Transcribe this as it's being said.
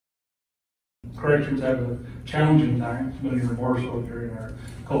corrections have a challenging time, many are more so during our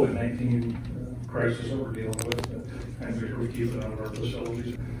COVID-19 crisis that we're dealing with, and make sure we keep it out of our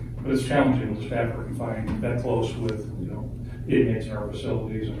facilities. But it's challenging. The staff are confined that close with, inmates in our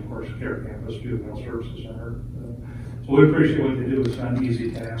facilities, and of course, care campus, juvenile services center. So we appreciate what they do. It's not an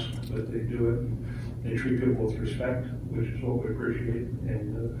easy task, but they do it. And they treat people with respect, which is what we appreciate,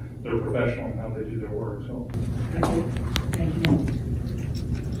 and they're professional in how they do their work. So, thank you. Thank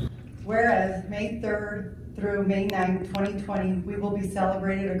you. Whereas May 3rd through May 9th, 2020, we will be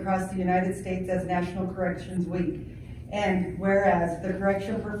celebrated across the United States as National Corrections Week. And whereas the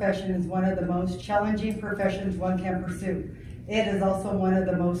correction profession is one of the most challenging professions one can pursue, it is also one of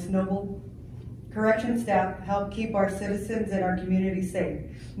the most noble. Correction staff help keep our citizens and our community safe,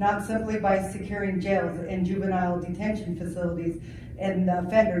 not simply by securing jails and juvenile detention facilities and the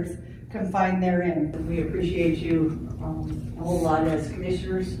offenders confined therein. We appreciate you a whole lot as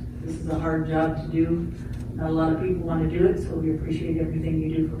commissioners. This is a hard job to do. Not a lot of people want to do it, so we appreciate everything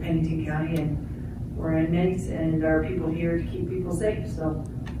you do for Pennington County and for our inmates and our people here to keep people safe. So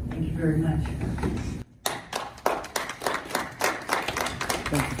thank you very much.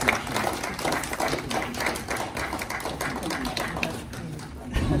 Thank you.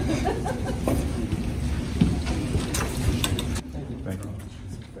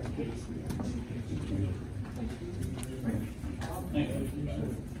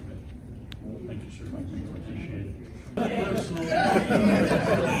 Thank you, sir. Appreciate it.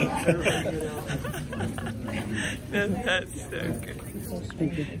 That's so good.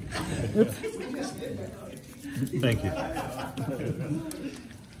 Thank you. Thank you.